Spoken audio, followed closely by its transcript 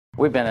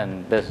We've been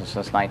in business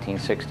since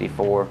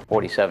 1964,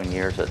 47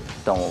 years at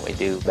doing what we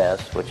do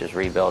best, which is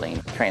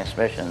rebuilding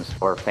transmissions.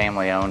 We're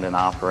family owned and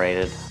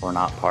operated. We're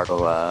not part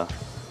of a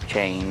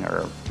chain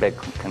or big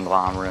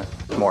conglomerate.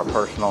 It's more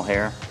personal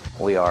here.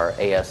 We are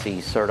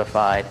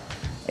ASE-certified,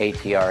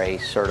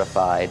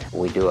 ATRA-certified.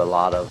 We do a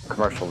lot of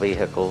commercial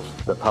vehicles.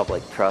 The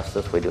public trusts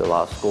us. We do a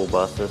lot of school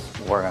buses.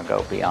 We're going to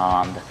go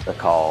beyond the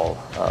call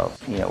of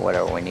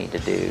whatever we need to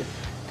do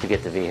to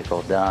get the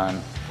vehicle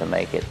done, to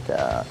make it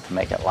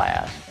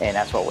last. And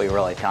that's what we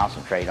really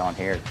concentrate on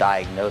here,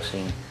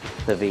 diagnosing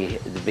the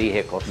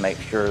vehicle to make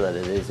sure that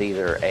it is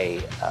either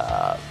a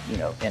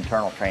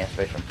internal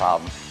transmission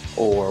problem,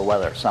 or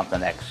whether it's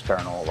something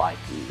external like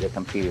the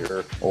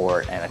computer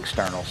or an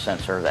external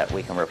sensor that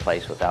we can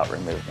replace without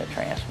removing the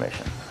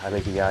transmission. I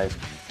think you guys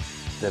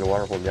did a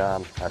wonderful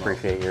job. I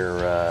appreciate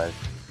your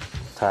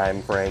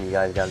time frame you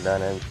guys got it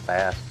done in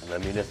fast. The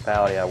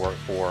municipality I work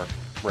for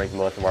brings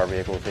most of our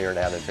vehicles here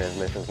to have the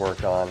transmissions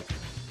worked on.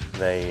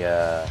 They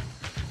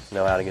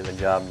know how to get the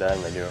job done.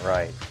 They do it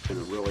right. It's been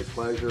a really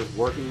pleasure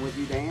working with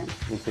you, Dan.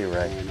 You too,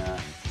 Ray. And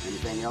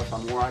anything else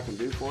more I can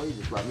do for you,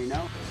 just let me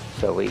know.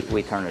 So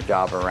we turn the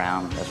job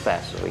around as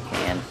fast as we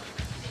can,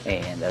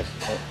 and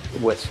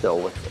still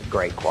with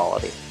great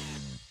quality.